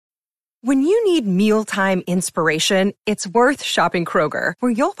When you need mealtime inspiration, it's worth shopping Kroger,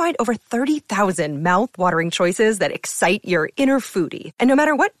 where you'll find over 30,000 mouth-watering choices that excite your inner foodie. And no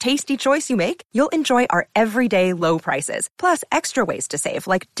matter what tasty choice you make, you'll enjoy our everyday low prices, plus extra ways to save,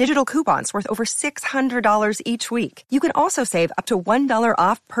 like digital coupons worth over $600 each week. You can also save up to $1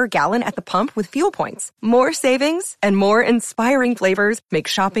 off per gallon at the pump with fuel points. More savings and more inspiring flavors make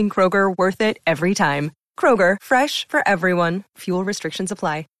shopping Kroger worth it every time. Kroger, fresh for everyone. Fuel restrictions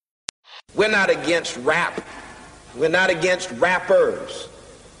apply. We're not against rap. We're not against rappers.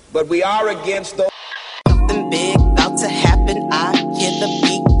 But we are against those. Something big about to happen. I hear the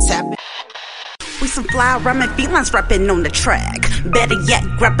beat tapping. We some fly rhyming felines rapping on the track. Better yet,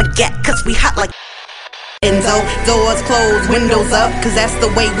 grab a gat, cause we hot like Enzo. Doors closed, windows up, cause that's the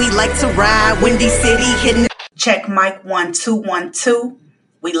way we like to ride. Windy City hitting. Check mic 1 2 1 2.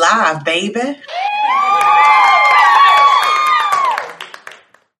 We live, baby.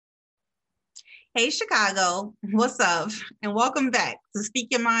 Hey, Chicago, what's up? And welcome back to Speak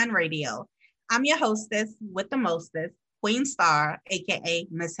Your Mind Radio. I'm your hostess with the mostest, Queen Star, aka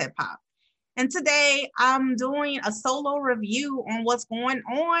Miss Hip Hop. And today I'm doing a solo review on what's going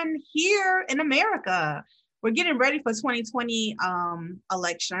on here in America. We're getting ready for 2020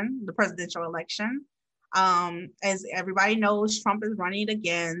 election, the presidential election. As everybody knows, Trump is running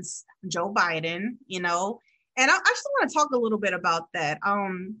against Joe Biden, and I just want to talk a little bit about that.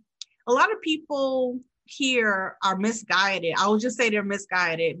 A lot of people here are misguided. I would just say they're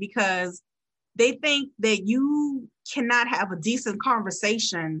misguided because they think that you cannot have a decent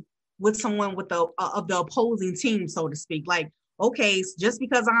conversation with someone with of the opposing team, so to speak. Like, okay, just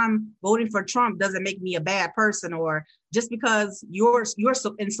because I'm voting for Trump doesn't make me a bad person, or just because you're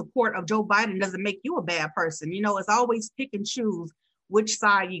in support of Joe Biden doesn't make you a bad person. It's always pick and choose which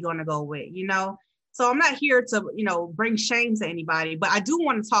side you're going to go with, So I'm not here to, bring shame to anybody, but I do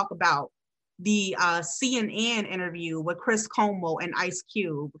want to talk about the CNN interview with Chris Cuomo and Ice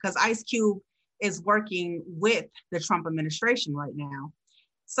Cube, because Ice Cube is working with the Trump administration right now.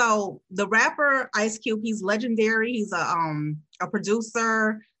 So the rapper Ice Cube, he's legendary. He's a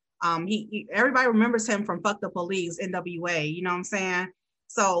producer. Everybody remembers him from Fuck the Police, NWA. You know what I'm saying?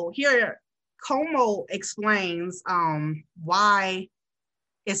 So here, Cuomo explains why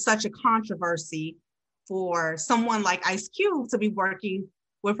it's such a controversy for someone like Ice Cube to be working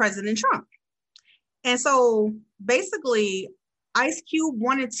with President Trump. And so basically, Ice Cube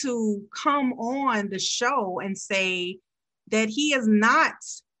wanted to come on the show and say that he is not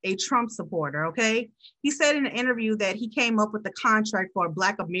a Trump supporter, okay? He said in an interview that he came up with the contract for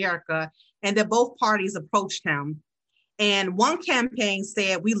Black America and that both parties approached him. And one campaign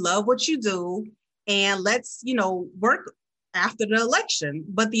said, we love what you do and let's, work after the election.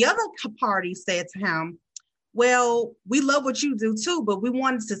 But the other party said to him, well, we love what you do too, but we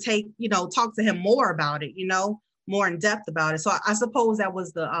wanted to talk to him more about it, more in depth about it. So I suppose that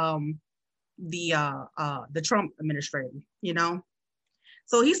was the Trump administration,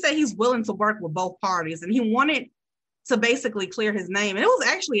 So he said he's willing to work with both parties, and he wanted to basically clear his name. And it was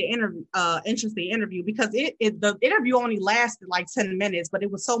actually an interesting interview because the interview only lasted like 10 minutes, but it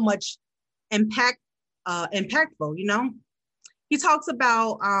was so much impactful, He talks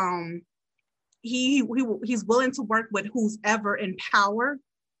about he's willing to work with who's ever in power,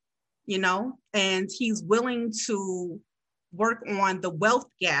 and he's willing to work on the wealth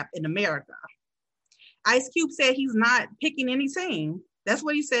gap in America. Ice Cube said he's not picking any team. That's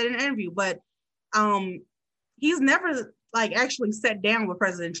what he said in an interview, but he's never actually sat down with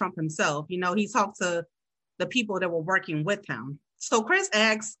President Trump himself. He talked to the people that were working with him. So Chris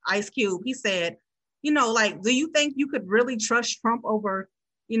asked Ice Cube, he said, do you think you could really trust Trump over,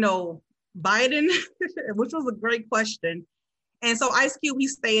 Biden? Which was a great question. And so Ice Cube, he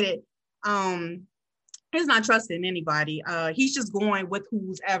stated, he's not trusting anybody. He's just going with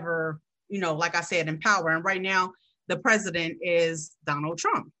who's ever, like I said, in power. And right now, the president is Donald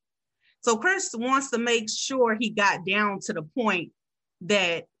Trump. So Chris wants to make sure he got down to the point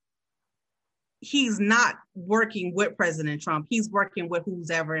that he's not working with President Trump. He's working with who's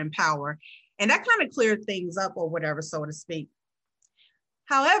ever in power. And that kind of cleared things up or whatever, so to speak.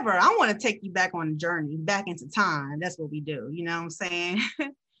 However, I want to take you back on a journey, back into time. That's what we do. You know what I'm saying?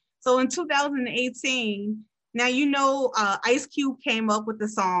 So in 2018, now, Ice Cube came up with the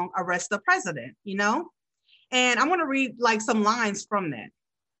song Arrest the President, And I want to read some lines from that.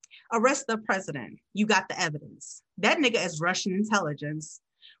 Arrest the president. You got the evidence. That nigga is Russian intelligence.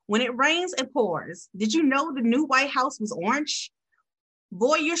 When it rains, it pours. Did you know the new White House was orange?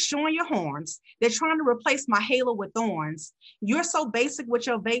 Boy, you're showing your horns. They're trying to replace my halo with thorns. You're so basic with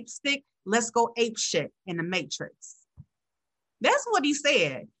your vape stick. Let's go ape shit in the Matrix. That's what he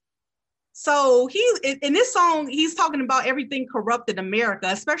said. So he in this song, he's talking about everything corrupted America,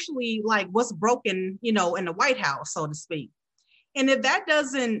 especially like what's broken, in the White House, so to speak. And if that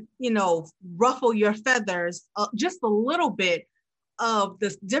doesn't, ruffle your feathers just a little bit of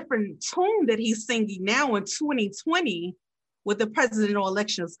this different tune that he's singing now in 2020 with the presidential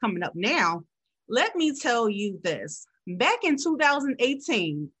elections coming up now, let me tell you this. Back in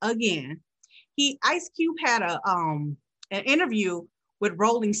 2018, again, Ice Cube had an interview with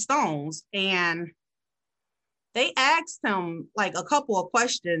Rolling Stones, and they asked him like a couple of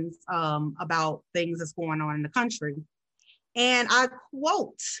questions about things that's going on in the country. And I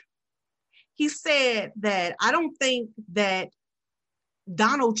quote, he said that I don't think that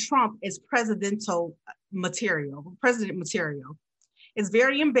Donald Trump is president material. It's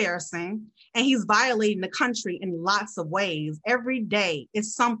very embarrassing, and he's violating the country in lots of ways. Every day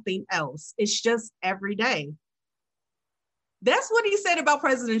is something else. It's just every day. That's what he said about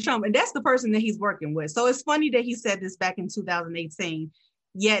President Trump, and that's the person that he's working with. So it's funny that he said this back in 2018,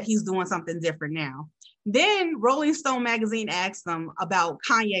 yet he's doing something different now. Then Rolling Stone magazine asked him about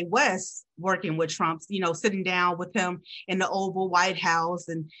Kanye West working with Trump, sitting down with him in the Oval White House.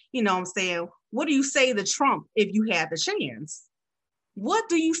 And, I'm saying, what do you say to Trump if you had the chance? What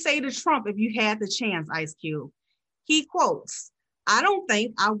do you say to Trump if you had the chance, Ice Cube? He quotes, I don't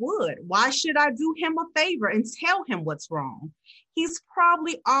think I would. Why should I do him a favor and tell him what's wrong? He's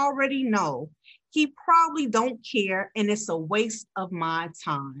probably already know. He probably don't care, and it's a waste of my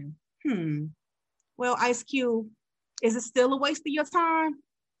time. Well, Ice Cube, is it still a waste of your time?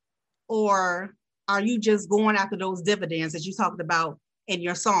 Or are you just going after those dividends that you talked about in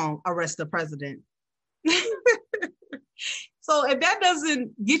your song, Arrest the President? So if that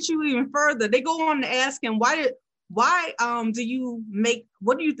doesn't get you even further, they go on to ask him, what do you make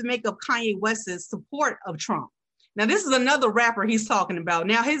of Kanye West's support of Trump? Now, this is another rapper he's talking about.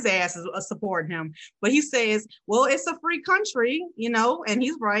 Now his ass is supporting him, but he says, well, it's a free country, and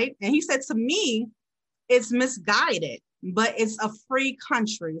he's right. And he said, to me, it's misguided, but it's a free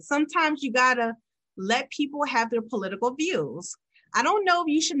country. Sometimes you gotta let people have their political views. I don't know if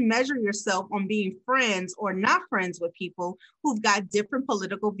you should measure yourself on being friends or not friends with people who've got different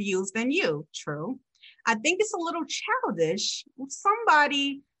political views than you. True. I think it's a little childish. If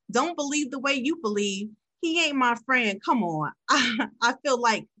somebody don't believe the way you believe, he ain't my friend. Come on. I feel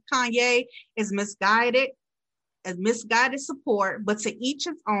like Kanye is misguided support, but to each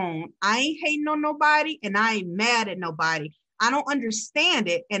his own. I ain't hating on nobody, and I ain't mad at nobody. I don't understand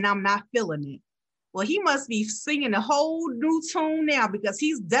it, and I'm not feeling it. Well, he must be singing a whole new tune now, because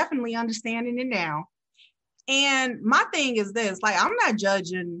he's definitely understanding it now. And my thing is this, like, I'm not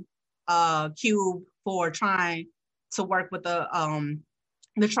judging Cube for trying to work with the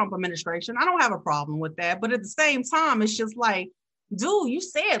Trump administration. I don't have a problem with that. But at the same time, it's just like, dude, you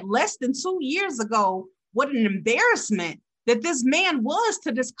said less than 2 years ago what an embarrassment that this man was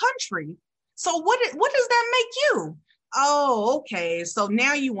to this country. So what does that make you? Oh, okay. So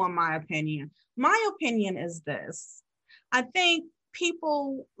now you want my opinion. My opinion is this. I think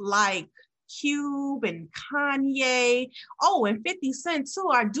people like Cube and Kanye, and 50 Cent too,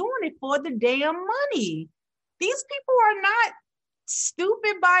 are doing it for the damn money. These people are not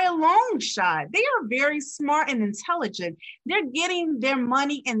stupid by a long shot. They are very smart and intelligent. They're getting their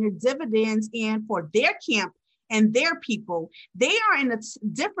money and their dividends in for their camp and their people. They are in a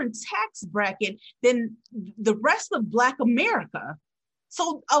different tax bracket than the rest of Black America.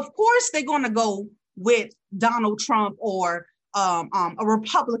 So of course they're going to go with Donald Trump or a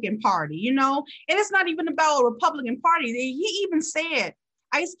Republican Party, and it's not even about a Republican Party. He even said,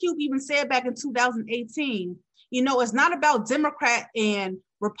 Ice Cube even said back in 2018, it's not about Democrat and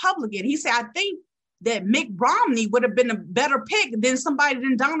Republican. He said, I think that Mitt Romney would have been a better pick than somebody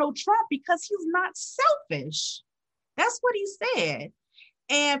than Donald Trump because he's not selfish. That's what he said.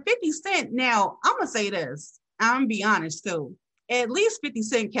 And 50 Cent, now I'm going to say this. I'm going to be honest too. At least 50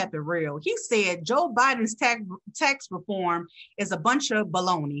 Cent kept it real. He said Joe Biden's tax reform is a bunch of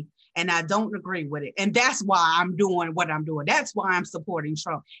baloney, and I don't agree with it. And that's why I'm doing what I'm doing. That's why I'm supporting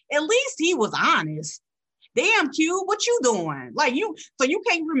Trump. At least he was honest. Damn, Cube, what you doing? So you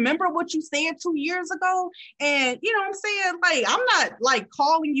can't remember what you said 2 years ago? And you know what I'm saying? Like, I'm not like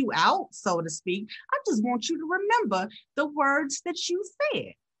calling you out, so to speak. I just want you to remember the words that you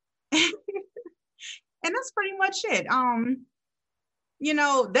said. And that's pretty much it.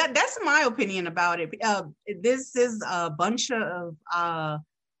 That's my opinion about it. This is a bunch of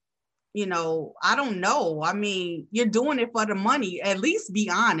I don't know. I mean, you're doing it for the money. At least be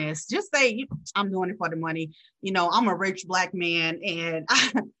honest. Just say, I'm doing it for the money. I'm a rich Black man, and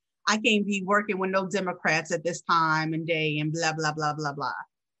I can't be working with no Democrats at this time and day and blah, blah, blah, blah, blah.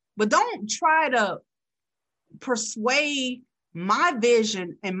 But don't try to persuade my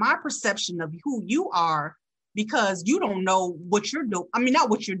vision and my perception of who you are because you don't know what you're doing. I mean, not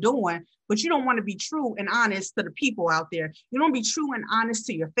what you're doing, but you don't want to be true and honest to the people out there. You don't be true and honest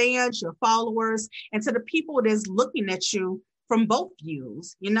to your fans, your followers, and to the people that's looking at you from both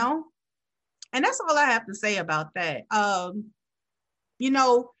views, you know? And that's all I have to say about that. You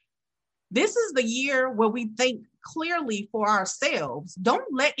know, this is the year where we think clearly for ourselves. Don't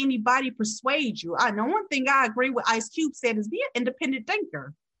let anybody persuade you. I know one thing I agree with Ice Cube said is be an independent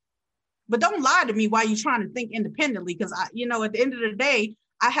thinker. But don't lie to me while you're trying to think independently, because at the end of the day,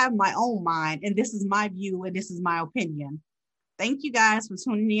 I have my own mind, and this is my view, and this is my opinion. Thank you guys for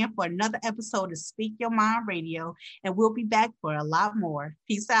tuning in for another episode of Speak Your Mind Radio, and we'll be back for a lot more.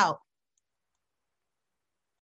 Peace out.